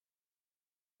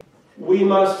we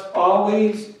must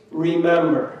always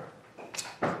remember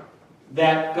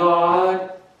that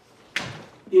God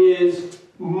is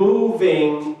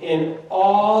moving in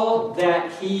all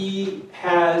that He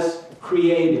has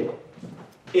created,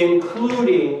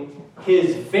 including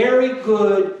His very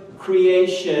good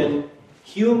creation,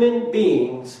 human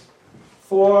beings,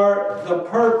 for the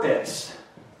purpose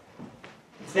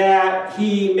that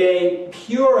He may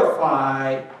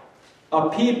purify a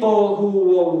people who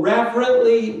will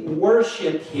reverently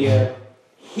worship Him,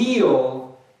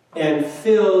 healed and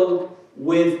filled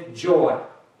with joy.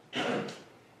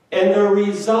 And the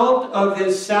result of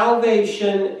His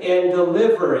salvation and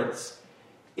deliverance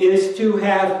is to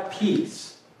have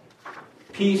peace.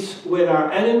 Peace with our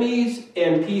enemies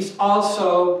and peace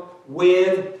also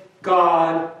with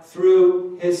God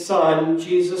through His Son,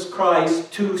 Jesus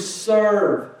Christ, to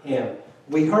serve Him.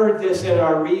 We heard this in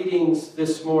our readings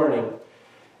this morning.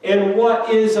 And what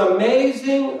is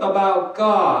amazing about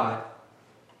God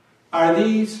are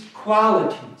these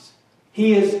qualities.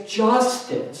 He is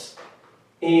justice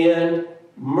and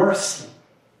mercy.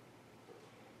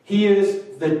 He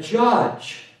is the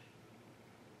judge,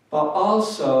 but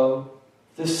also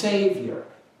the Savior.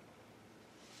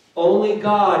 Only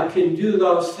God can do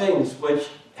those things which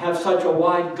have such a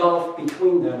wide gulf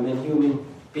between them and human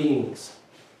beings.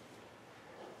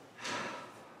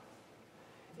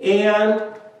 And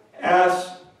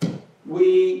as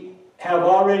we have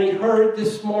already heard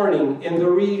this morning in the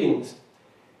readings,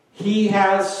 He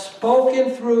has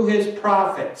spoken through His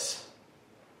prophets,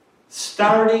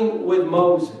 starting with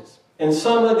Moses. And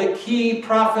some of the key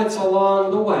prophets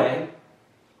along the way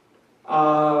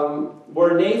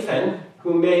were Nathan,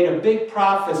 who made a big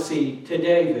prophecy to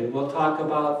David. We'll talk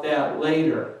about that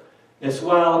later. As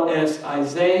well as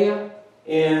Isaiah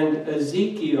and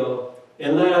Ezekiel.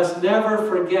 And let us never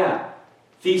forget,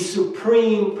 the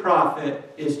supreme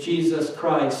prophet is Jesus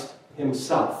Christ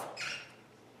Himself.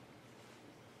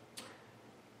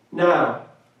 Now,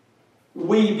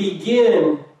 we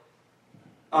begin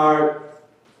our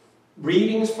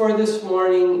readings for this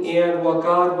morning and what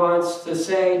God wants to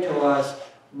say to us.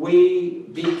 We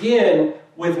begin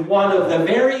with one of the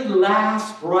very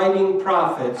last writing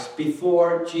prophets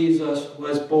before Jesus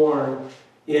was born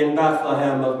in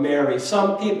Bethlehem of Mary.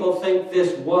 Some people think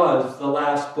this was the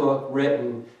last book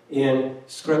written in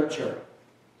Scripture.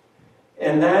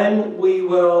 And then we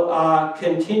will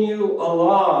continue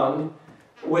along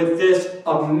with this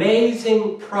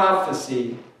amazing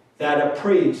prophecy that a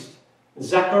priest,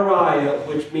 Zechariah,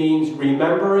 which means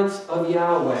remembrance of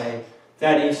Yahweh,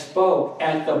 that he spoke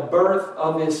at the birth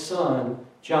of his son,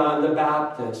 John the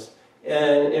Baptist.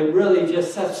 And it really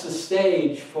just sets the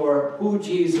stage for who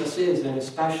Jesus is and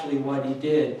especially what He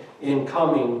did in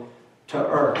coming to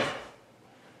earth.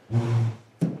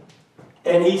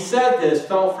 And He said this,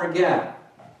 don't forget,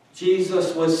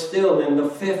 Jesus was still in the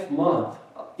 5th month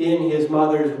in His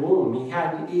mother's womb. He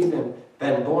hadn't even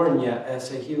been born yet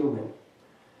as a human.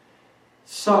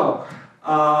 So,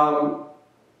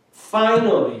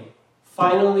 finally,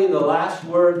 the last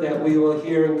word that we will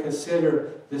hear and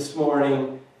consider this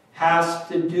morning has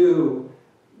to do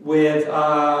with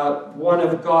one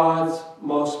of God's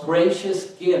most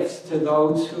gracious gifts to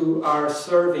those who are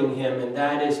serving Him, and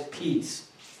that is peace.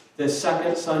 The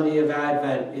second Sunday of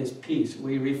Advent is peace.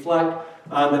 We reflect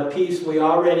on the peace we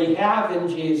already have in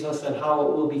Jesus and how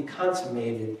it will be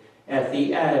consummated at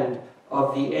the end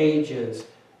of the ages.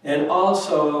 And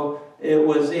also, it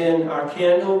was in our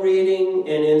candle reading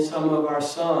and in some of our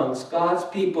songs, God's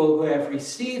people who have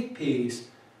received peace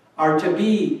are to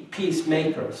be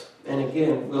peacemakers. And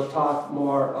again, we'll talk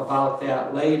more about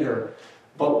that later.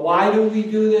 But why do we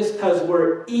do this? Because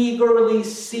we're eagerly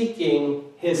seeking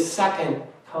His second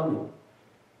coming.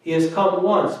 He has come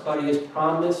once, but He has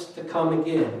promised to come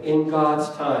again in God's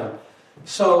time.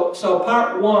 So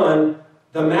part 1,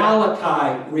 the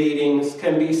Malachi readings,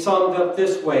 can be summed up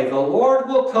this way. The Lord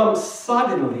will come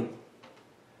suddenly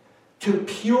to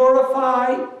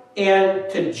purify and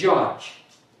to judge.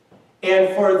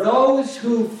 And for those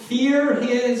who fear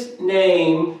His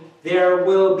name, there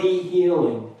will be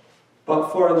healing.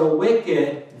 But for the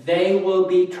wicked, they will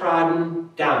be trodden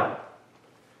down.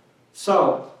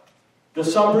 So, the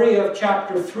summary of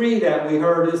chapter 3 that we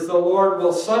heard is the Lord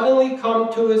will suddenly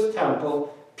come to His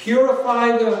temple,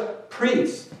 purify the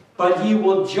priests, but He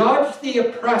will judge the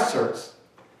oppressors,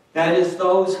 that is,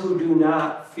 those who do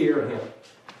not fear Him.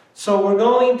 So we're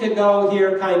going to go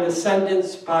here kind of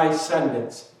sentence by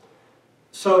sentence.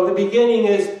 So the beginning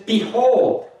is,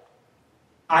 behold,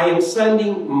 I am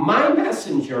sending my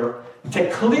messenger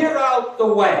to clear out the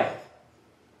way.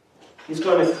 He's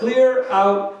going to clear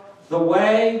out the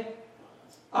way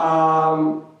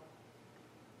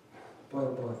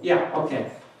boy. Yeah,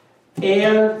 okay.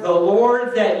 And the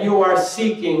Lord that you are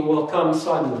seeking will come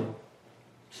suddenly.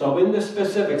 So in the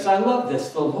specifics, I love this.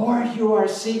 The Lord you are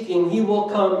seeking, he will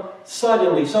come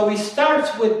suddenly. So he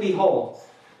starts with behold.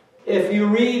 If you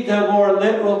read the more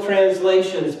literal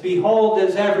translations, behold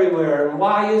is everywhere. And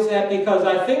why is that? Because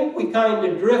I think we kind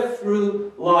of drift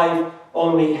through life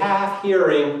only half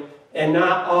hearing and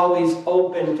not always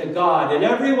open to God. And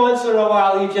every once in a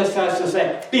while he just has to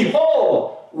say,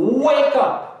 behold, wake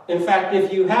up. In fact,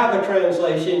 if you have a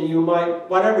translation, you might,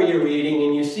 whatever you're reading,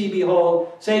 and you see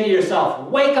behold, say to yourself,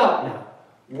 wake up now.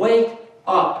 Wake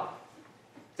up.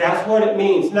 That's what it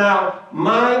means. Now,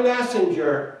 my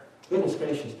messenger, goodness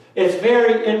gracious, it's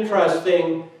very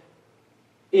interesting.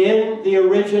 In the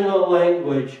original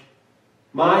language,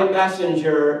 my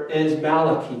messenger is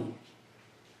Malachi.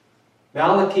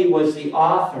 Malachi was the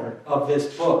author of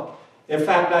this book. In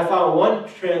fact, I found one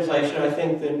translation, I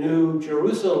think the New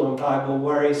Jerusalem Bible,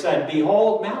 where he said,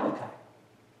 behold Malachi.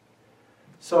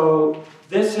 So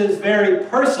this is very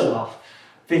personal.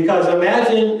 Because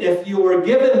imagine if you were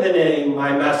given the name,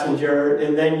 my messenger,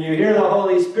 and then you hear the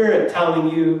Holy Spirit telling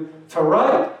you to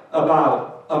write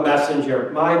about a messenger,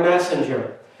 my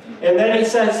messenger. And then he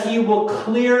says he will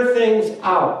clear things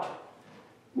out.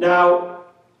 Now,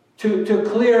 to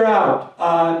clear out,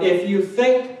 if you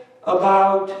think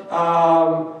about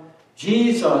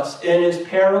Jesus in his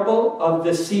parable of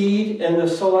the seed and the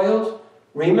soils,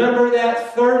 remember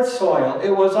that third soil.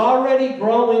 It was already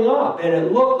growing up, and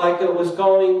it looked like it was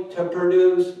going to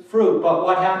produce fruit. But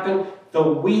what happened? The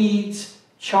weeds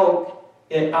choked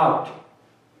it out.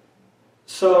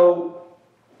 So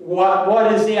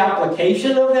what is the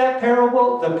application of that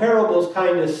parable? The parable is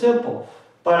kind of simple.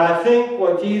 But I think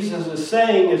what Jesus is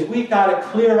saying is we've got to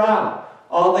clear out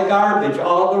all the garbage,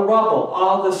 all the rubble,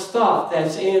 all the stuff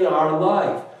that's in our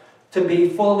life to be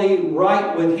fully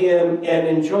right with him and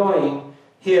enjoying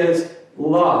his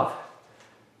love.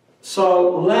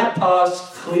 So let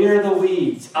us clear the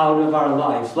weeds out of our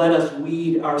lives. Let us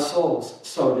weed our souls,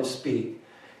 so to speak.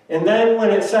 And then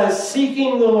when it says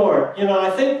seeking the Lord,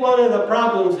 I think one of the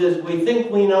problems is we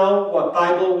think we know what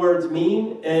Bible words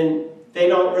mean, and they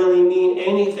don't really mean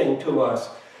anything to us.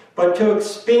 But to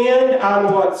expand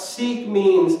on what seek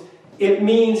means, it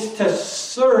means to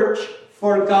search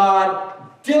for God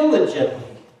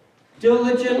diligently.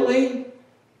 Diligently,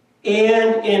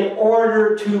 and in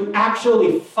order to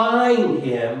actually find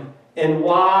him and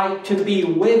why to be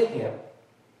with him.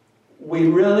 We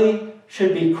really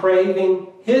should be craving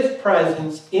his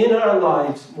presence in our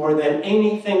lives more than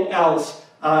anything else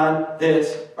on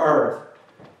this earth.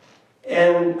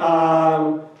 And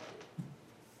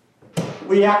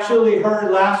we actually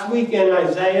heard last week in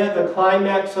Isaiah, the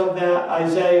climax of that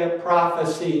Isaiah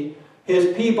prophecy,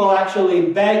 his people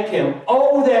actually begged him,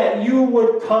 oh, that you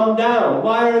would come down.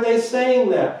 Why are they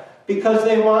saying that? Because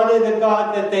they wanted a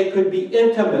God that they could be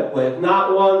intimate with,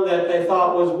 not one that they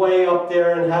thought was way up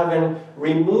there in heaven,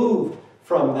 removed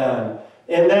from them.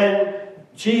 And then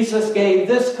Jesus gave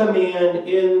this command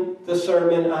in the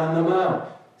Sermon on the Mount.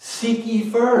 Seek ye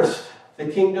first the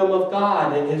kingdom of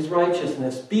God and his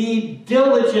righteousness. Be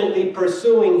diligently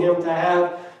pursuing him to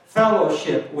have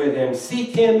fellowship with him. Seek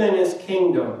him and his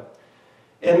kingdom.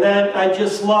 And then I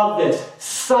just love this.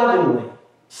 Suddenly.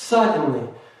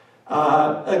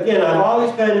 Again, I've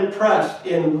always been impressed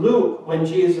in Luke when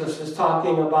Jesus is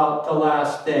talking about the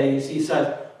last days. He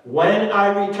says, when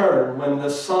I return, when the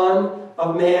Son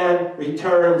of Man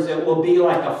returns, it will be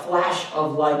like a flash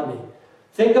of lightning.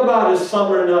 Think about a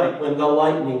summer night when the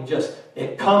lightning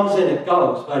it comes and it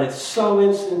goes, but it's so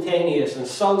instantaneous and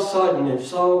so sudden and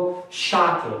so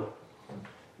shocking.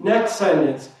 Next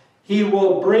sentence, he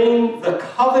will bring the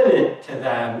covenant to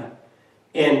them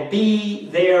and be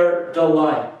their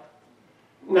delight.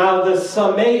 Now, the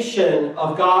summation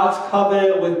of God's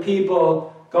covenant with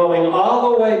people going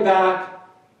all the way back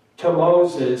to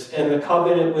Moses and the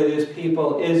covenant with his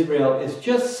people Israel is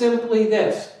just simply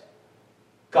this.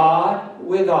 God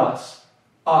with us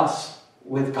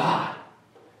with God.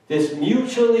 This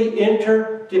mutually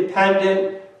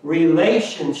interdependent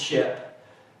relationship.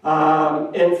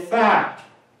 In fact,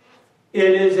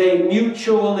 it is a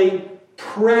mutually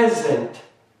present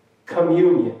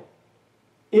communion.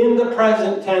 In the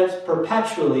present tense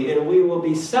perpetually, and we will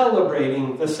be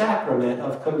celebrating the sacrament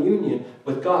of communion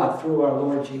with God through our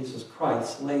Lord Jesus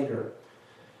Christ later.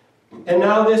 And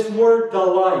now this word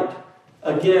delight,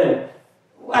 again,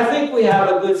 I think we have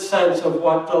a good sense of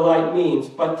what delight means,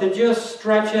 but to just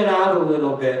stretch it out a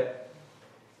little bit,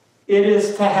 it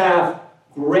is to have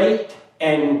great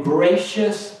and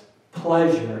gracious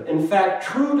pleasure. In fact,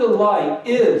 true delight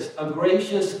is a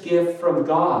gracious gift from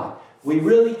God We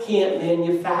really can't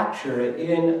manufacture it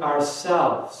in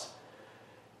ourselves.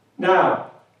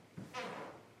 Now,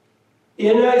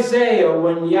 in Isaiah,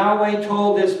 when Yahweh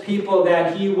told his people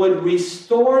that he would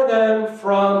restore them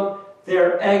from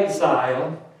their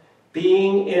exile,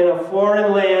 being in a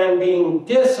foreign land, being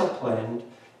disciplined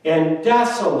and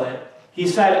desolate, he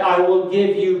said, I will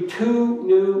give you 2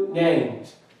 new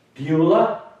names.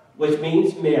 Beulah, which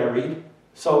means married.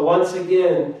 So once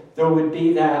again, there would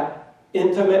be that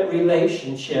intimate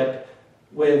relationship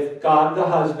with God the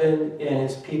husband and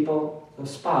his people, the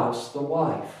spouse, the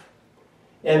wife.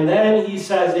 And then he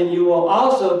says, and you will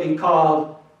also be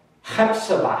called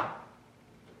Hephzibah.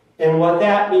 And what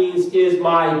that means is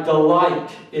my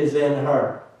delight is in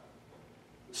her.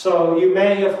 So you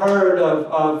may have heard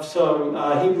of some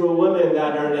Hebrew women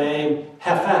that are named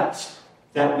Hephetz.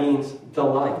 That means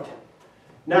delight.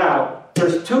 Now,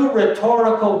 there's 2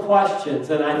 rhetorical questions,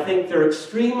 and I think they're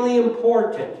extremely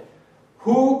important.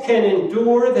 Who can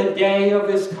endure the day of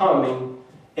his coming,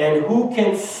 and who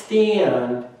can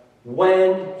stand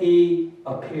when he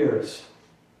appears?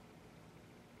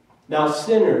 Now,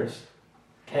 sinners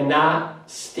cannot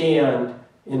stand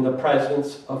in the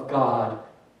presence of God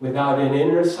without an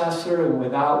intercessor and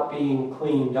without being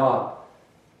cleaned up.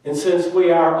 And since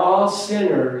we are all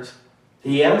sinners,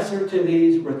 the answer to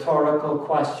these rhetorical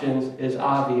questions is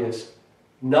obvious.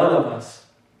 None of us,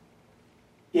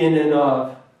 in and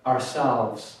of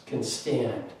ourselves, can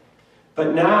stand.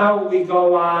 But now we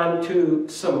go on to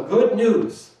some good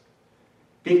news,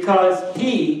 because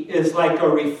he is like a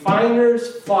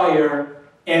refiner's fire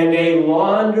and a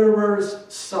launderer's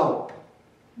soap.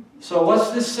 So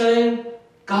what's this saying?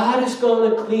 God is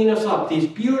going to clean us up. These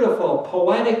beautiful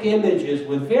poetic images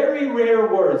with very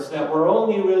rare words that were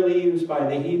only really used by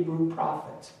the Hebrew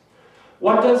prophets.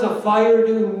 What does a fire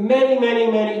do? Many,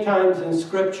 many, many times in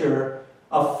Scripture,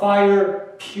 a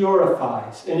fire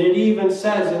purifies. And it even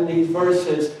says in these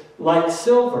verses, like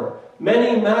silver,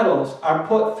 many metals are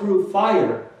put through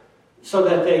fire so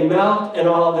that they melt and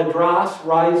all the dross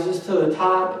rises to the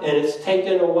top and it's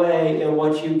taken away, and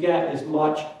what you get is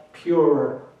much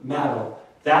purer metal.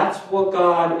 That's what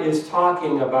God is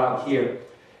talking about here.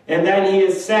 And then he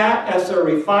is sat as a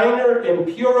refiner and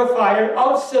purifier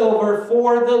of silver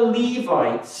for the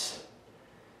Levites,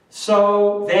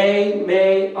 so they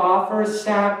may offer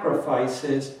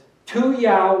sacrifices to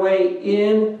Yahweh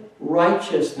in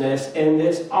righteousness, and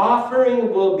this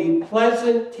offering will be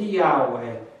pleasant to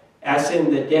Yahweh, as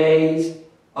in the days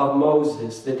of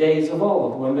Moses, the days of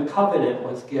old, when the covenant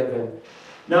was given.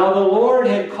 Now the Lord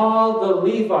had called the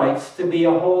Levites to be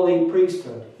a holy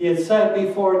priesthood. He had said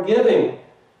before giving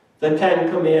the 10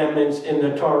 Commandments in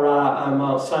the Torah on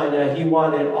Mount Sinai, he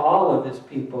wanted all of his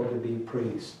people to be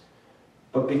priests.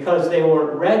 But because they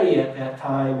weren't ready at that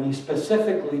time, he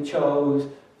specifically chose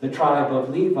the tribe of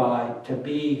Levi to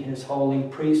be his holy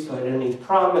priesthood. And he's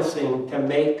promising to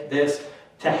make this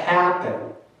to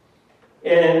happen.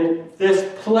 And this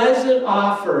pleasant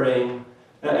offering,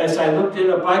 as I looked in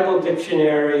a Bible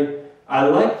dictionary, I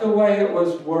like the way it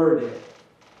was worded.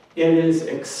 It is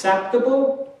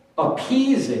acceptable,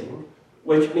 appeasing,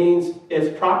 which means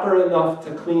it's proper enough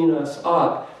to clean us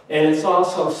up, and it's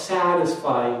also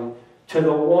satisfying to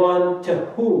the one to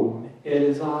whom it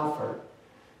is offered.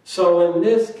 So in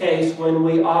this case, when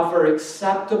we offer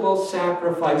acceptable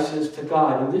sacrifices to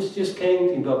God, and this just came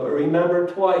to me, but remember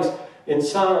twice in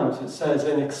Psalms it says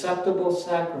an acceptable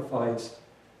sacrifice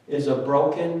is a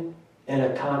broken and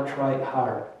a contrite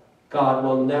heart. God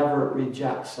will never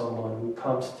reject someone who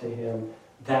comes to him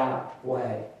that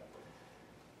way.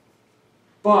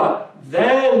 But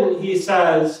then he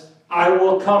says, I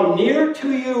will come near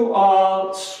to you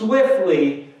all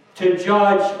swiftly to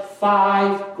judge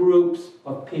 5 groups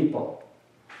of people.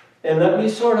 And let me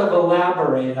sort of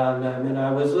elaborate on them. And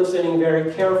I was listening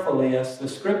very carefully as the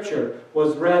scripture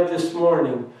was read this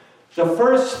morning. The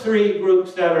first 3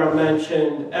 groups that are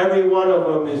mentioned, every one of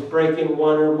them is breaking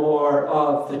one or more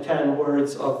of the 10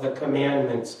 words of the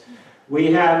commandments.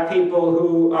 We have people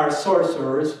who are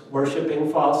sorcerers,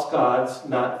 worshiping false gods,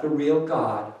 not the real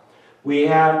God. We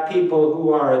have people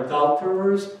who are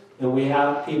adulterers, and we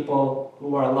have people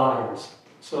who are liars.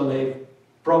 So they've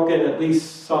broken at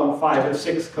least some 5 or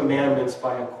 6 commandments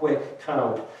by a quick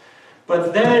count.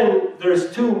 But then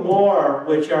there's 2 more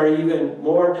which are even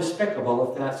more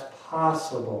despicable, if that's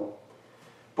possible.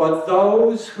 But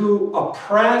those who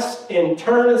oppress and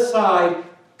turn aside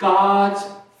God's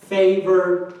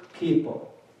favored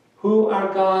people. Who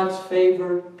are God's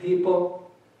favored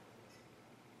people?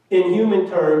 In human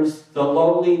terms, the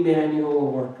lowly manual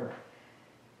worker,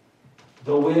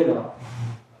 the widow,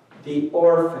 the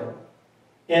orphan,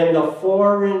 and the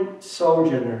foreign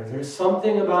sojourner. There's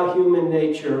something about human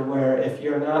nature where if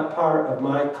you're not part of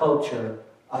my culture,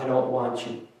 I don't want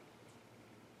you.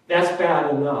 That's bad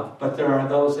enough, but there are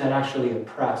those that actually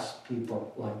oppress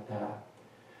people like that.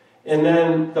 And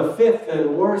then the fifth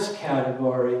and worst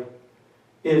category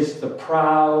is the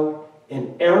proud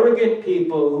and arrogant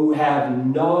people who have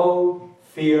no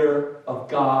fear of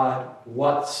God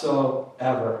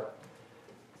whatsoever.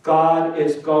 God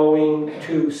is going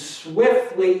to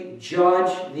swiftly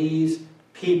judge these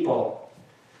people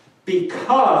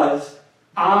because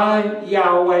I,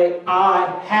 Yahweh,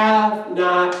 I have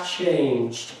not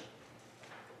changed.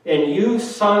 And you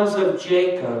sons of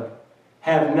Jacob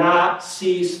have not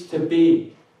ceased to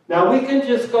be. Now we can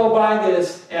just go by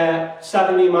this at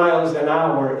 70 miles an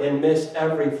hour and miss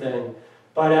everything.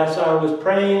 But as I was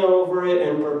praying over it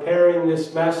and preparing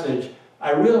this message,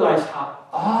 I realized how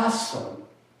awesome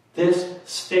this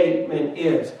statement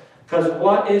is. Because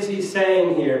what is he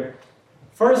saying here?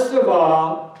 First of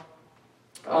all,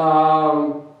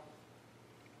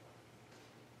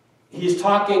 he's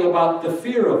talking about the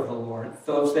fear of the Lord,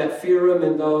 those that fear him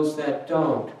and those that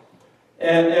don't.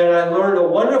 And I learned a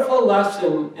wonderful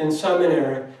lesson in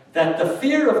seminary that the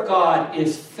fear of God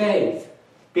is faith.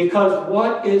 Because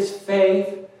what is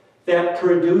faith that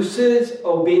produces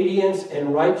obedience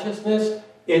and righteousness?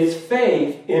 It's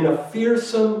faith in a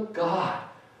fearsome God.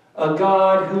 A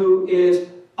God who is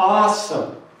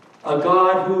awesome. A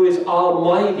God who is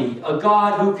almighty. A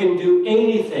God who can do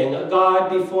anything. A God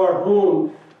before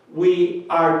whom we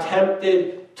are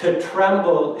tempted to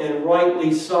tremble, and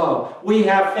rightly so. We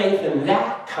have faith in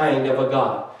that kind of a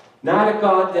God. Not a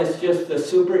God that's just a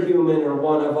superhuman or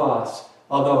one of us,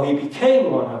 although he became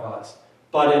one of us,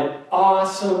 but an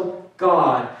awesome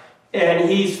God. And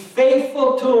he's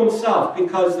faithful to himself,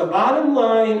 because the bottom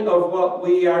line of what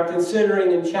we are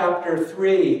considering in chapter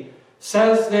 3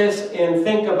 says this, and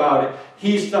think about it.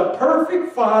 He's the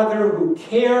perfect father who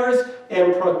cares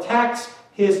and protects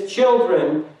his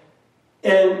children.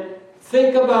 And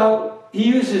think about, he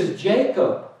uses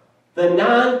Jacob, the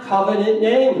non-covenant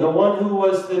name, the one who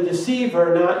was the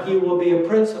deceiver, not he will be a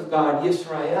prince of God,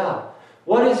 Yisrael.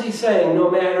 What is he saying?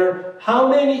 No matter how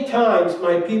many times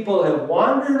my people have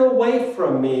wandered away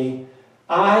from me,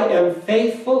 I am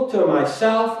faithful to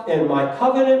myself and my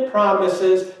covenant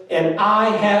promises, and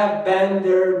I have been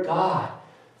their God.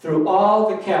 Through all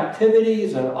the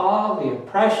captivities and all the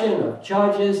oppression of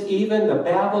judges, even the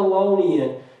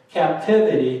Babylonian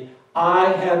captivity,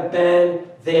 I have been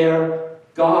their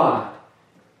God.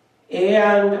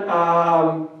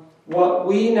 And what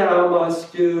we now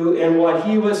must do, and what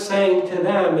he was saying to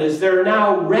them, is they're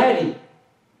now ready.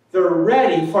 They're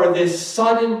ready for this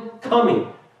sudden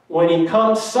coming. When he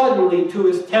comes suddenly to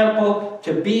his temple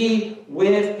to be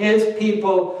with his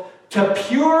people, to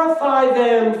purify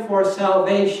them for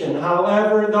salvation.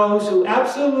 However, those who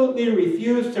absolutely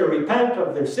refuse to repent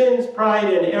of their sins,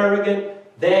 pride, and arrogance,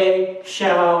 they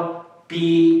shall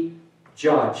be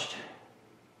judged.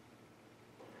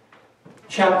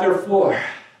 Chapter 4.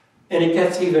 And it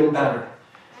gets even better.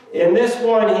 In this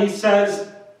one, he says,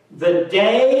 the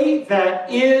day that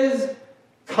is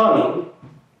coming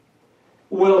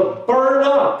will burn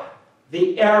up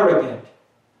the arrogant,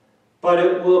 but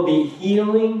it will be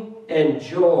healing and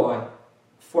joy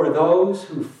for those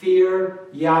who fear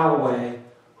Yahweh,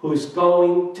 who's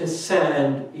going to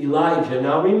send Elijah.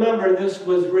 Now remember, this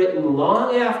was written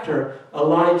long after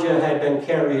Elijah had been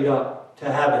carried up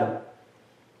to heaven.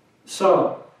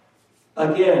 So,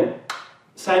 again,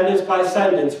 sentence by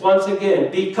sentence, once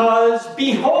again, because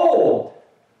behold,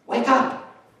 wake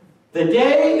up, the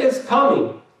day is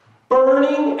coming,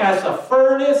 burning as a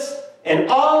furnace, and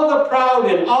all the proud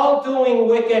and all doing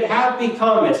wicked have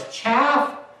become as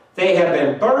chaff. They have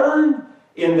been burned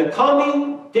in the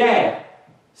coming day,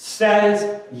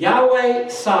 says Yahweh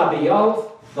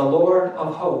Sabaoth, the Lord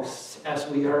of hosts, as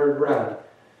we heard read.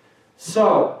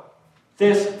 So,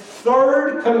 this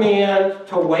third command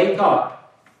to wake up,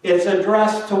 it's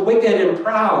addressed to wicked and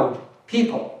proud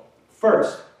people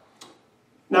first.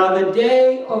 Now, the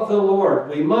day of the Lord,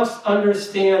 we must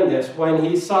understand this, when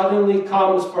he suddenly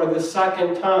comes for the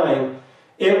second time,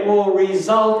 it will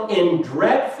result in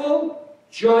dreadful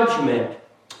judgment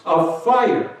of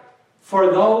fire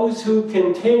for those who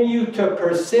continue to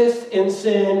persist in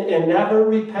sin and never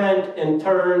repent and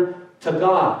turn to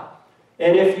God.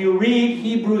 And if you read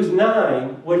Hebrews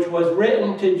 9, which was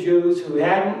written to Jews who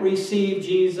hadn't received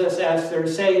Jesus as their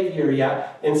Savior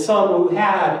yet, and some who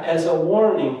had, as a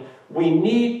warning, we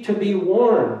need to be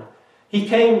warned. He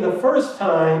came the first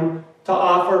time to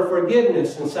offer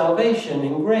forgiveness and salvation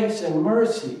and grace and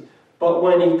mercy. But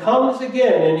when he comes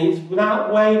again, and he's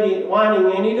not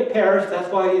wanting any to perish,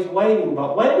 that's why he's waiting.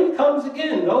 But when he comes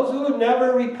again, those who have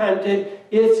never repented,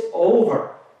 it's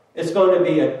over. It's going to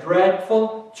be a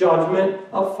dreadful judgment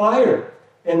of fire.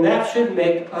 And that should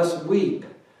make us weep.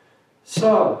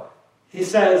 So, he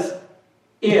says,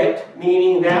 it,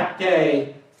 meaning that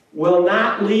day, will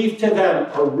not leave to them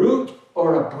a root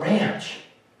or a branch.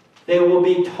 They will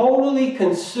be totally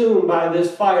consumed by this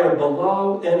fire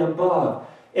below and above.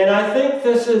 And I think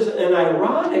this is an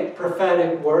ironic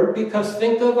prophetic word, because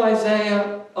think of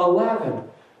Isaiah 11,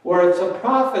 where it's a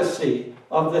prophecy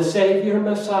of the Savior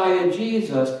Messiah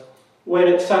Jesus, when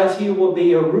it says he will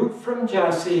be a root from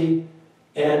Jesse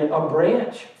and a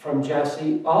branch from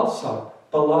Jesse also,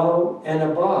 below and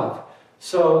above.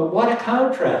 So what a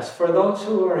contrast. For those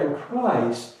who are in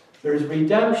Christ, there's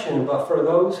redemption, but for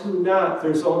those who not,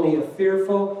 there's only a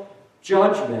fearful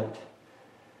judgment.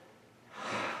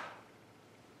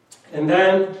 And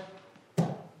then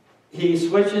he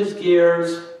switches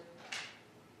gears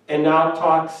and now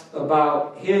talks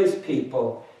about his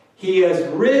people. He has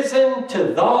risen to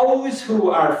those who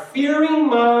are fearing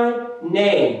my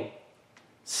name,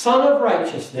 Son of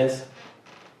Righteousness,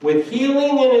 with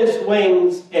healing in his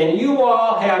wings, and you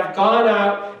all have gone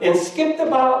out and skipped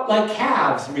about like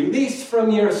calves released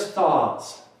from your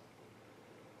stalls.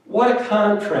 What a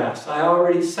contrast. I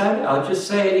already said it. I'll just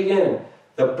say it again.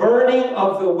 The burning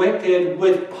of the wicked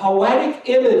with poetic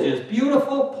images,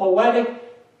 beautiful poetic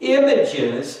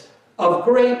images of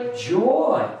great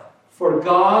joy for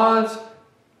God's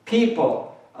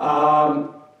people,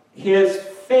 his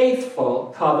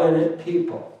faithful covenant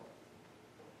people.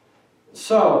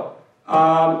 So,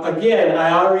 again,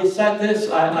 I already said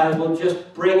this. I will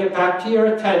just bring it back to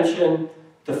your attention.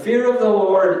 The fear of the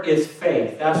Lord is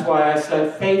faith. That's why I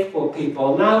said faithful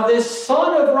people. Now this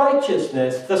Son of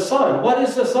Righteousness, the sun. What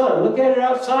is the sun? Look at it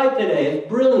outside today. It's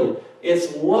brilliant.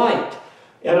 It's light.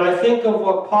 And I think of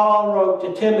what Paul wrote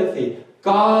to Timothy.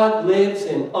 God lives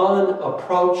in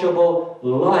unapproachable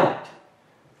light.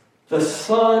 The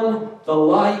sun, the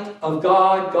light of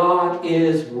God. God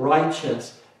is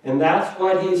righteous. And that's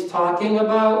what he's talking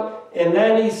about. And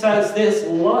then he says this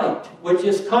light, which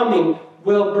is coming,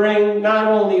 will bring not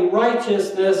only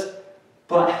righteousness,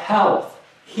 but health,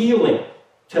 healing,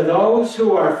 to those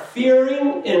who are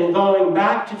fearing, and going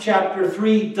back to chapter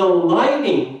 3,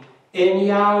 delighting in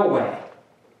Yahweh.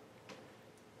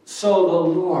 So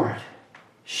the Lord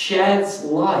sheds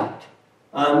light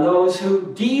on those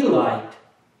who delight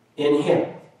in him.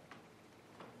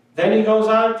 Then he goes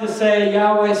on to say,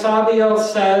 Yahweh Sabaoth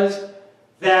says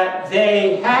that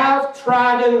they have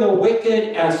trodden the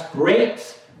wicked as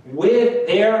grapes with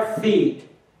their feet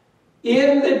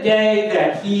in the day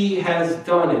that he has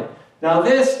done it. Now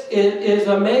this is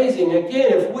amazing.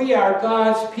 Again, if we are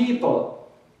God's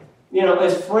people,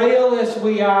 as frail as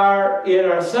we are in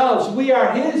ourselves, we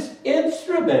are his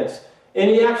instruments. And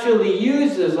he actually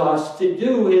uses us to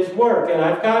do his work. And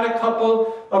I've got a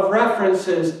couple of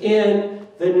references in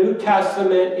the New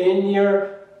Testament in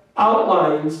your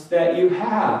outlines that you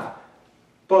have.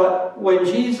 But when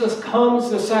Jesus comes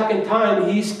the second time,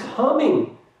 he's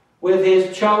coming with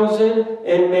his chosen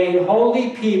and made holy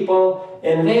people,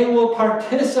 and they will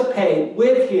participate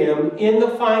with him in the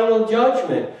final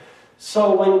judgment.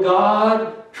 So when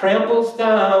God tramples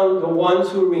down the ones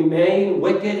who remain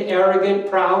wicked, arrogant,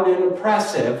 proud, and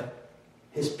oppressive,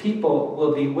 his people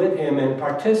will be with him and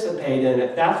participate in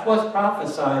it. That's what's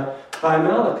prophesied by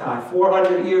Malachi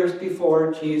 400 years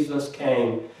before Jesus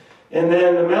came. And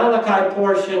then the Malachi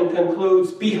portion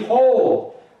concludes,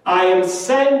 Behold, I am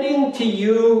sending to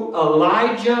you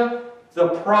Elijah the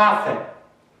prophet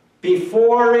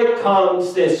before it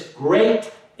comes this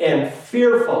great and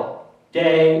fearful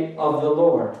day of the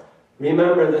Lord.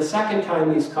 Remember, the second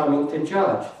time he's coming to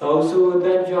judge. Those who have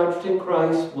been judged in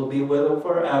Christ will be with him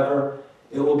forever.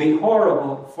 It will be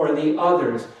horrible for the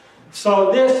others.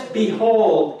 So this,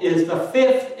 behold, is the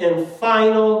fifth and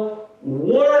final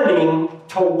warning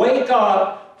to wake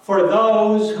up for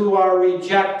those who are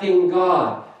rejecting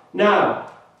God.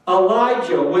 Now,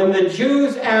 Elijah, when the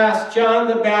Jews asked John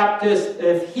the Baptist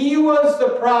if he was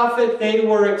the prophet they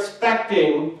were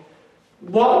expecting,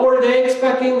 what were they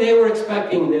expecting? They were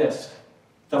expecting this,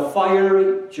 the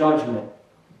fiery judgment.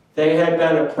 They had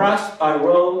been oppressed by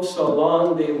Rome so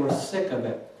long they were sick of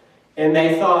it. And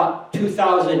they thought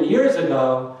 2,000 years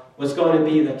ago was going to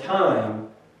be the time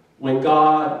when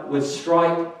God would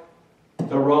strike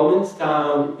the Romans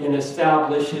down and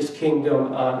establish his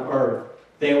kingdom on earth.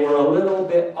 They were a little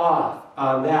bit off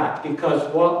on that, because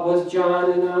what was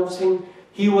John announcing?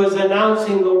 He was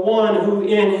announcing the one who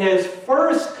in his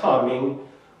first coming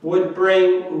would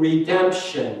bring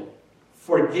redemption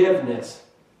forgiveness,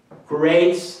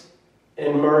 grace,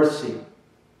 and mercy.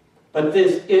 But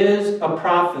this is a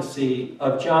prophecy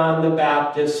of John the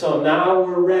Baptist, so now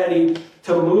we're ready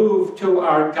to move to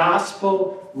our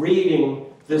gospel reading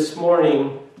this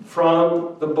morning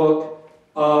from the book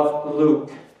of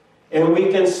Luke. And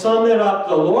we can sum it up.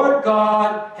 The Lord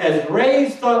God has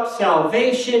raised up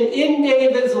salvation in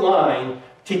David's line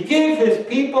to give his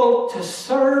people to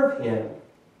serve him.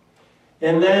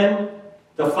 And then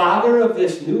the father of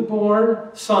this newborn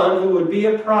son, who would be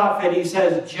a prophet, he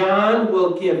says, John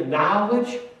will give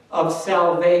knowledge of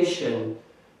salvation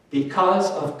because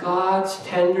of God's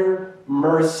tender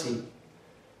mercy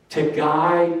to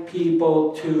guide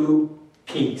people to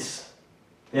peace.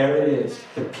 There it is,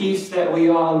 the peace that we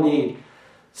all need.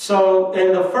 So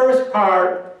in the first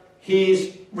part,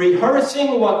 he's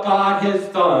rehearsing what God has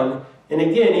done. And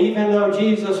again, even though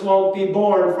Jesus won't be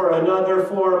born for another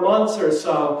 4 months or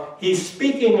so, he's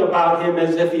speaking about him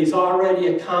as if he's already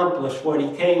accomplished what he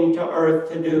came to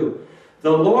earth to do.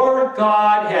 The Lord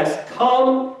God has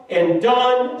come and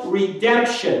done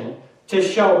redemption to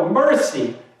show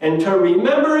mercy and to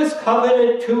remember his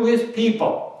covenant to his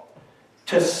people,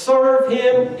 to serve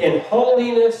him in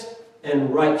holiness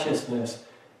and righteousness.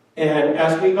 And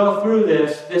as we go through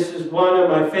this, this is one of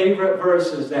my favorite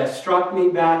verses that struck me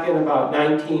back in about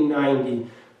 1990.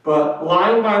 But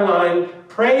line by line,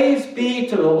 praise be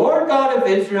to the Lord God of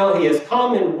Israel. He has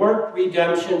come and worked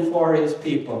redemption for his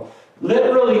people.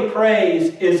 Literally,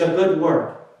 praise is a good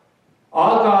word.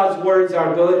 All God's words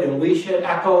are good, and we should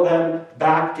echo them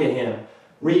back to him.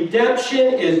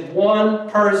 Redemption is one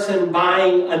person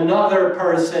buying another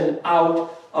person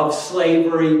out of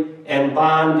slavery and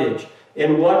bondage.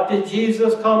 And what did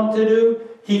Jesus come to do?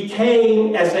 He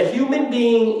came as a human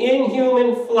being in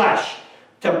human flesh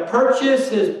to purchase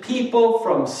his people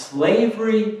from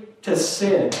slavery to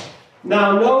sin.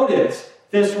 Now notice,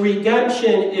 this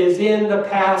redemption is in the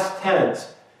past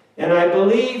tense. And I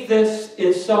believe this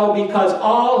is so because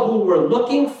all who were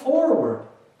looking forward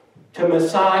to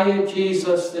Messiah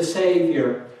Jesus the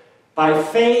Savior, by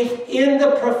faith in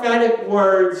the prophetic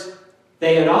words,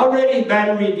 they had already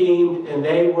been redeemed and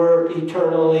they were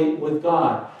eternally with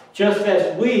God. Just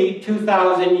as we,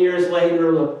 2,000 years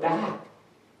later, look back,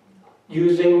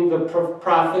 using the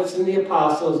prophets and the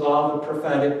apostles, all the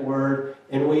prophetic word,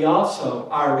 and we also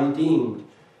are redeemed.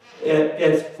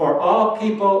 It's for all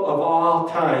people of all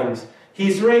times.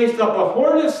 He's raised up a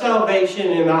horn of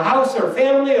salvation in the house or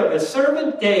family of his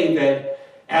servant David,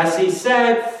 as he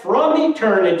said from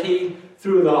eternity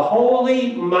through the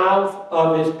holy mouth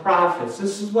of his prophets.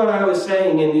 This is what I was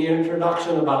saying in the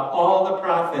introduction about all the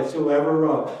prophets who ever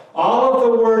wrote. All of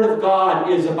the Word of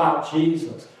God is about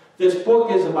Jesus. This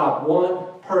book is about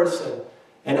one person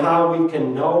and how we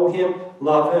can know him,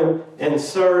 love him, and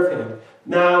serve him.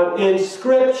 Now, in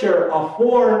Scripture, a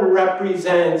horn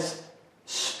represents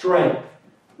strength.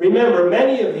 Remember,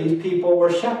 many of these people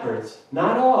were shepherds.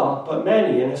 Not all, but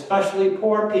many, and especially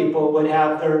poor people would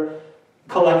have their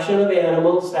collection of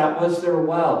animals. That was their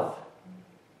wealth.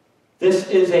 This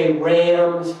is a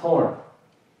ram's horn.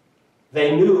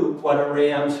 They knew what a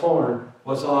ram's horn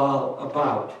was all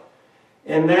about.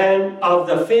 And then of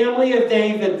the family of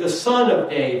David, the son of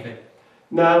David.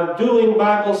 Now, doing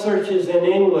Bible searches in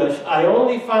English, I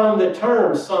only found the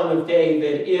term son of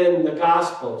David in the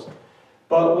Gospels.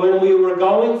 But when we were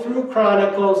going through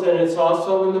Chronicles, and it's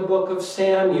also in the book of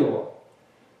Samuel,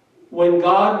 when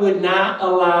God would not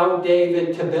allow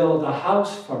David to build a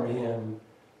house for him,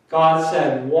 God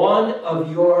said, one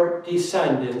of your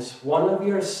descendants, one of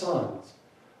your sons,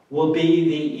 will be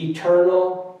the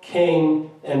eternal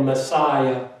King and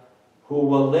Messiah who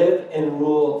will live and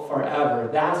rule forever.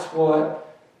 That's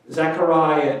what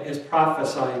Zechariah is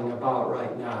prophesying about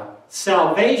right now.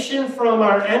 Salvation from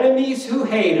our enemies who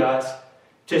hate us,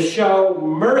 to show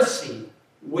mercy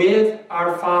with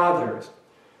our fathers.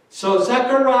 So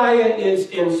Zechariah is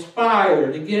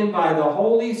inspired, again, by the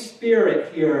Holy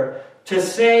Spirit here, to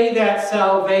say that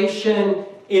salvation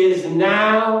is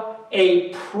now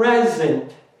a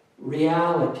present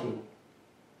reality.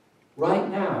 Right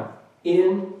now,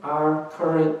 in our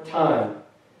current time.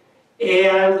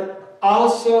 And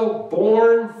also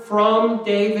born from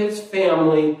David's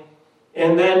family,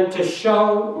 and then to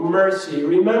show mercy.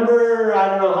 Remember, I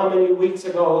don't know how many weeks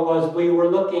ago it was, we were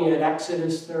looking at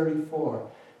Exodus 34.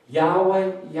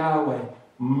 Yahweh, Yahweh,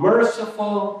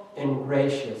 merciful and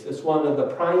gracious. It's one of the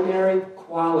primary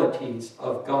qualities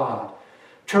of God.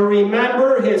 To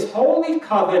remember his holy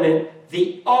covenant,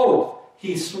 the oath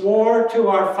he swore to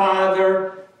our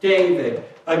father David.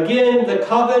 Again, the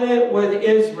covenant with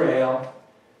Israel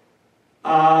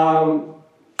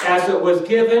as it was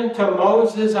given to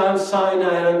Moses on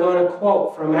Sinai. And I'm going to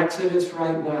quote from Exodus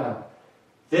right now.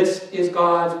 This is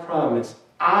God's promise.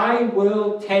 I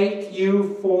will take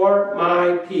you for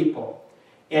my people,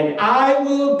 and I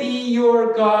will be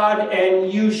your God,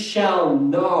 and you shall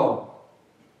know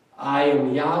I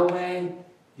am Yahweh,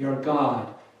 your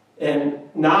God. And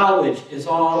knowledge is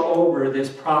all over this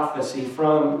prophecy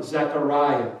from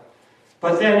Zechariah.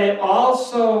 But then it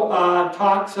also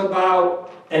talks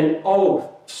about an oath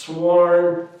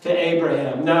sworn to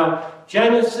Abraham. Now,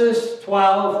 Genesis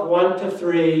 12,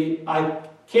 1-3, I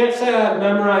can't say I've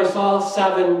memorized all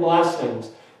 7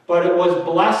 blessings, but it was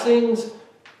blessings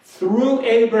through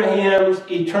Abraham's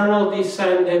eternal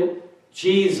descendant,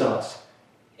 Jesus.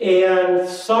 And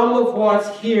some of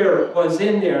what's here was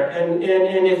in there. And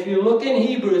if you look in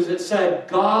Hebrews, it said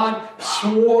God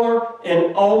swore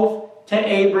an oath to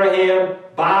Abraham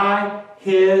by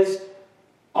his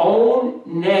own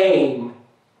name.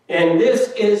 And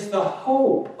this is the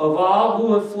hope of all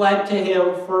who have fled to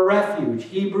him for refuge.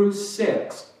 Hebrews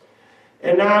 6.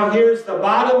 And now here's the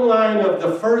bottom line of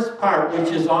the first part,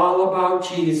 which is all about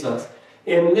Jesus.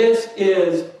 And this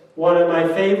is one of my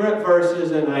favorite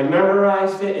verses, and I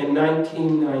memorized it in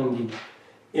 1990.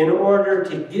 In order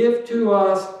to give to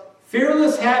us,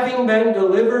 fearless having been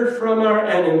delivered from our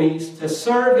enemies, to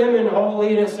serve him in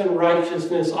holiness and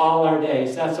righteousness all our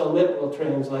days. That's a literal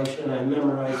translation. I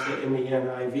memorized it in the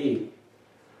NIV.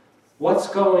 What's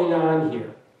going on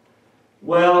here?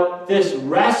 Well, this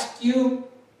rescue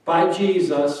by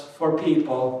Jesus for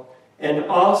people, and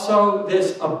also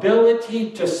this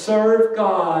ability to serve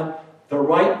God the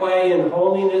right way in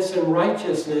holiness and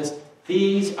righteousness,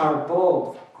 these are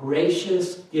both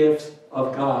gracious gifts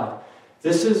of God.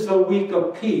 This is the week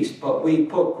of peace, but we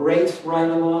put grace right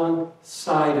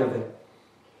alongside of it.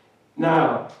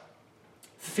 Now,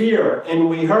 fear, and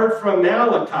we heard from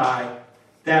Malachi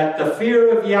that the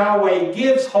fear of Yahweh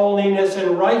gives holiness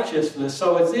and righteousness.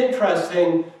 So it's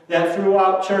interesting that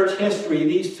throughout church history,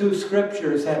 these 2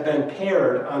 scriptures have been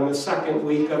paired on the second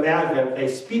week of Advent. They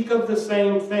speak of the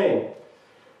same thing.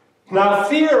 Now,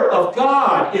 fear of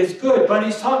God is good, but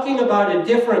he's talking about a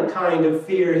different kind of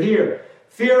fear here.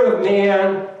 Fear of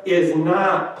man is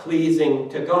not pleasing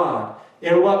to God.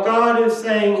 And what God is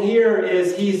saying here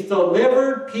is he's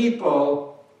delivered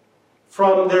people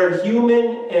from their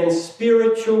human and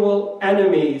spiritual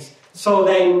enemies, so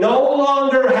they no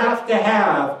longer have to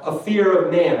have a fear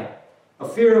of man. A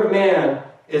fear of man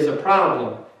is a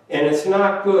problem, and it's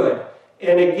not good.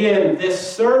 And again,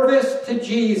 this service to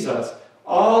Jesus,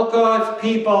 all God's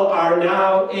people are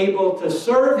now able to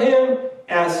serve him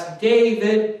as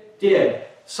David did.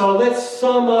 So let's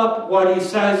sum up what he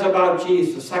says about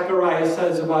Jesus. Zechariah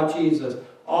says about Jesus.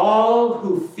 All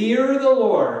who fear the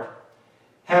Lord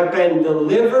have been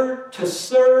delivered to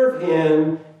serve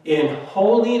him in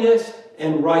holiness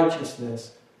and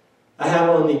righteousness. I have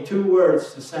only 2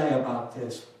 words to say about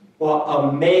this. What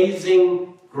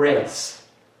amazing grace.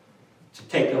 To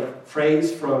take a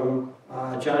phrase from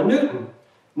John Newton.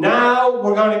 Now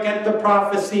we're going to get the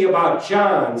prophecy about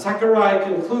John. Zechariah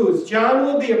concludes, John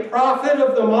will be a prophet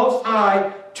of the Most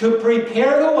High to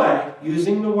prepare the way,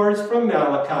 using the words from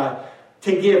Malachi,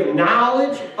 to give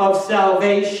knowledge of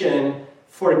salvation,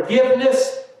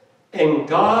 forgiveness, and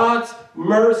God's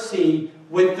mercy,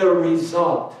 with the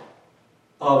result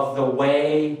of the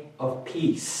way of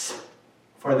peace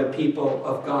for the people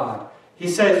of God. He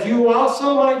says, you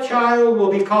also, my child,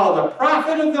 will be called a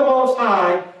prophet of the Most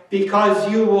High, because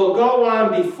you will go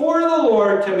on before the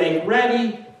Lord to make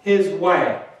ready his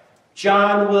way.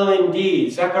 John will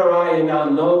indeed, Zechariah now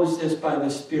knows this by the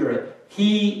Spirit,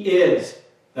 he is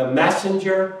the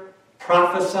messenger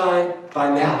prophesied by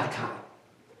Malachi,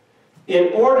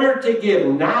 in order to give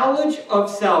knowledge of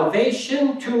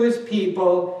salvation to his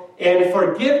people and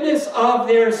forgiveness of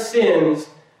their sins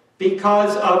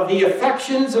because of the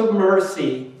affections of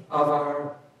mercy of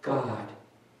our God.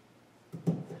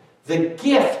 The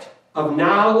gift of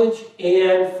knowledge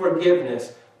and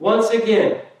forgiveness. Once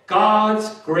again, God's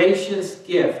gracious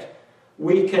gift.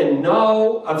 We can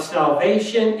know of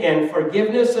salvation and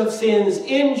forgiveness of sins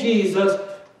in Jesus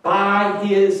by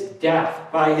his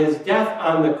death. By his death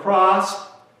on the cross,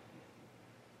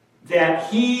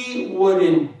 that he would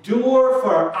endure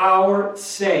for our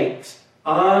sakes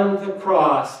on the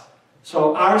cross,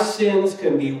 so our sins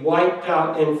can be wiped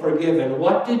out and forgiven.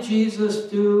 What did Jesus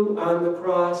do on the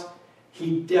cross?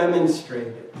 He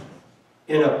demonstrated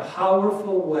in a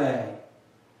powerful way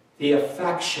the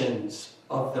affections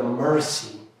of the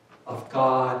mercy of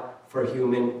God for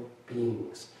human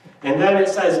beings. And then it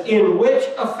says, in which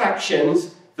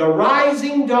affections the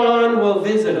rising dawn will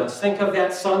visit us. Think of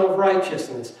that Son of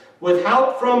Righteousness. with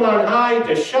help from on high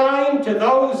to shine to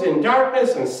those in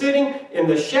darkness and sitting in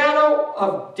the shadow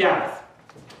of death.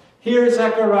 Here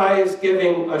Zechariah is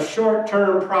giving a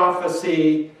short-term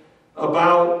prophecy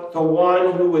about the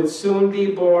one who would soon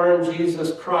be born,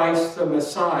 Jesus Christ, the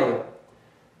Messiah,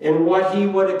 and what he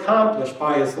would accomplish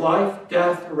by his life,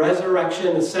 death,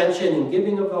 resurrection, ascension, and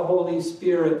giving of the Holy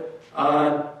Spirit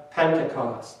on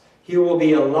Pentecost. He will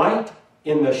be a light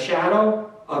in the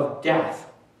shadow of death,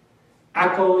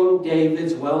 echoing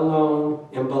David's well-known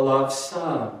and beloved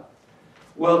psalm.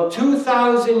 Well,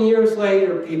 2,000 years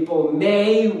later, people,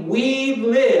 may we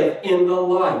live in the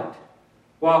light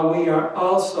while we are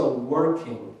also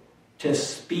working to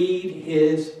speed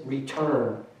his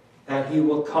return, that he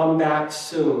will come back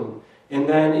soon. And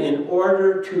then in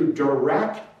order to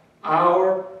direct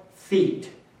our feet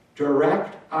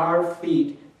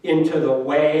into the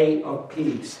way of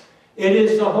peace. It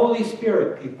is the Holy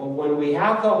Spirit, people. When we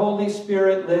have the Holy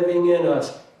Spirit living in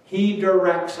us, he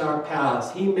directs our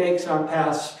paths. He makes our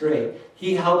paths straight.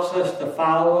 He helps us to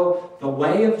follow the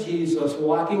way of Jesus,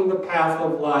 walking the path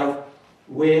of life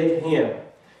with him.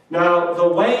 Now, the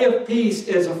way of peace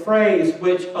is a phrase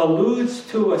which alludes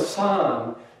to a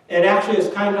psalm. It actually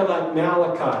is kind of like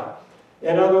Malachi.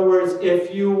 In other words,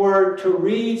 if you were to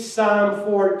read Psalm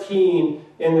 14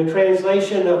 in the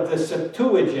translation of the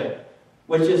Septuagint,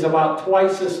 which is about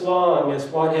twice as long as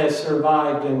what has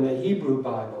survived in the Hebrew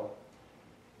Bible,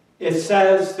 it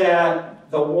says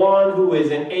that the one who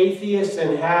is an atheist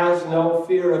and has no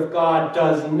fear of God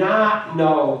does not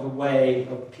know the way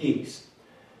of peace.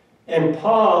 And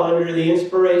Paul, under the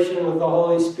inspiration of the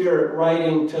Holy Spirit,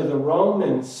 writing to the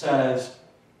Romans, says,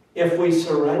 if we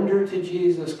surrender to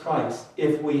Jesus Christ,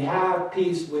 if we have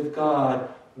peace with God,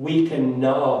 we can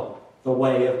know the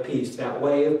way of peace. That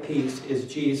way of peace is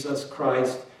Jesus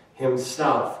Christ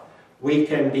himself. We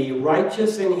can be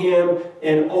righteous in him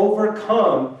and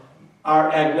overcome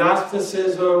our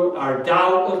agnosticism, our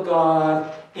doubt of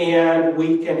God, and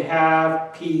we can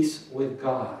have peace with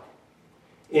God.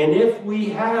 And if we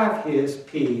have his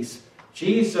peace,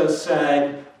 Jesus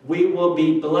said, we will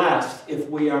be blessed if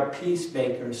we are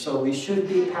peacemakers. So we should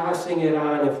be passing it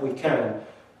on if we can.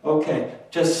 Okay,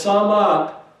 to sum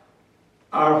up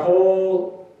our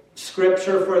whole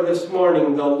scripture for this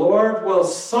morning, the Lord will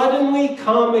suddenly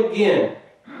come again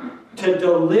to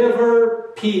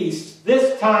deliver peace,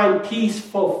 this time peace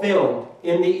fulfilled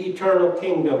in the eternal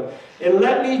kingdom. And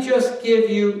let me just give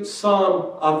you some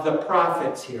of the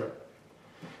prophets here.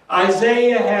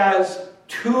 Isaiah has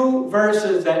 2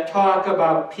 verses that talk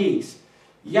about peace.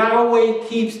 Yahweh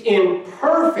keeps in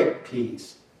perfect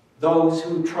peace those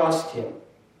who trust him,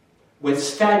 with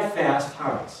steadfast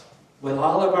hearts, with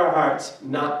all of our hearts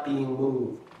not being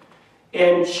moved.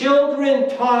 And children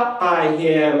taught by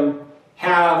him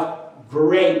have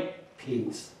great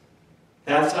peace.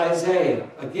 That's Isaiah.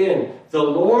 Again, the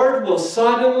Lord will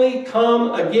suddenly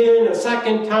come again a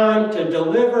second time to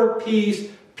deliver peace,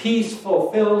 peace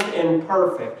fulfilled and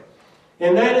perfect.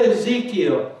 And then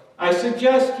Ezekiel. I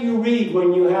suggest you read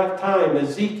when you have time,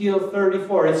 Ezekiel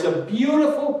 34. It's a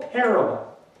beautiful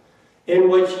parable in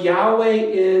which Yahweh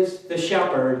is the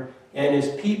shepherd and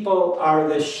his people are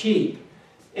the sheep.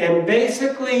 And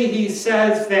basically he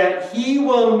says that he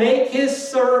will make his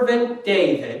servant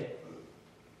David,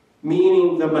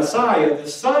 meaning the Messiah, the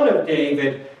son of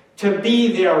David, to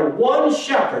be their one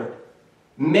shepherd,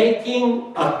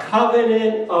 making a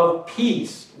covenant of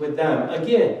peace with them.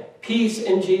 Again, peace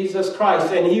in Jesus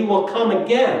Christ. And he will come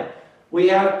again. We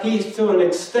have peace to an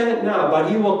extent now, but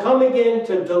he will come again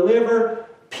to deliver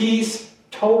peace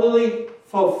totally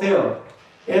fulfilled.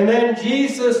 And then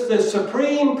Jesus, the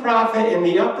supreme prophet in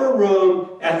the upper room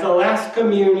at the last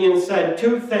communion, said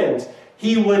 2 things.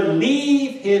 He would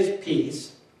leave his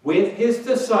peace with his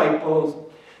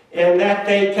disciples, and that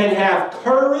they can have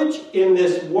courage in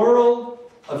this world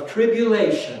of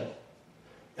tribulation.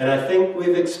 And I think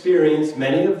we've experienced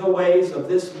many of the ways of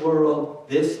this world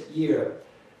this year.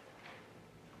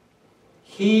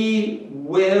 He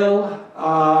will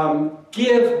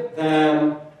give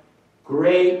them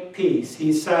great peace.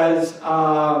 He says,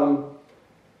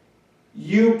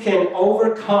 you can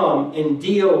overcome and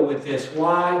deal with this.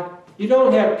 Why? You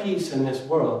don't have peace in this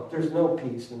world. There's no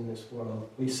peace in this world.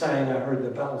 We sang, I heard the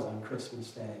bells on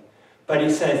Christmas Day. But he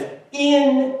says,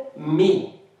 in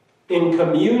me, in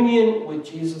communion with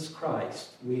Jesus Christ,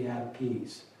 we have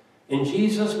peace. And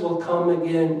Jesus will come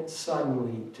again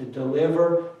suddenly to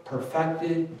deliver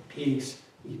perfected peace,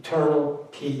 eternal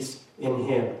peace in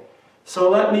him. So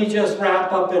let me just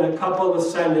wrap up in a couple of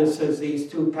sentences these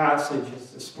 2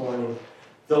 passages this morning.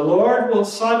 The Lord will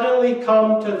suddenly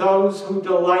come to those who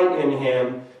delight in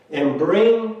him and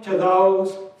bring to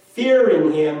those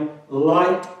fearing him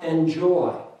light and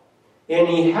joy. And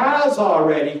he has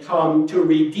already come to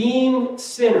redeem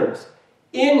sinners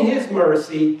in his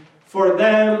mercy for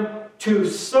them to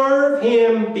serve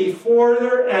him before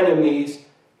their enemies,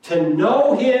 to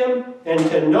know him and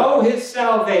to know his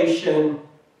salvation,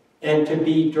 and to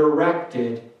be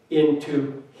directed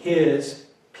into his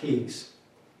peace.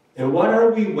 And what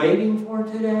are we waiting for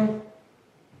today?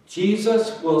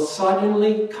 Jesus will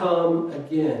suddenly come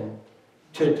again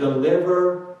to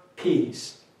deliver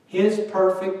peace, his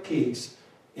perfect peace,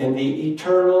 in the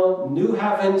eternal new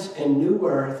heavens and new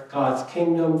earth, God's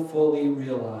kingdom fully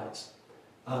realized.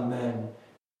 Amen.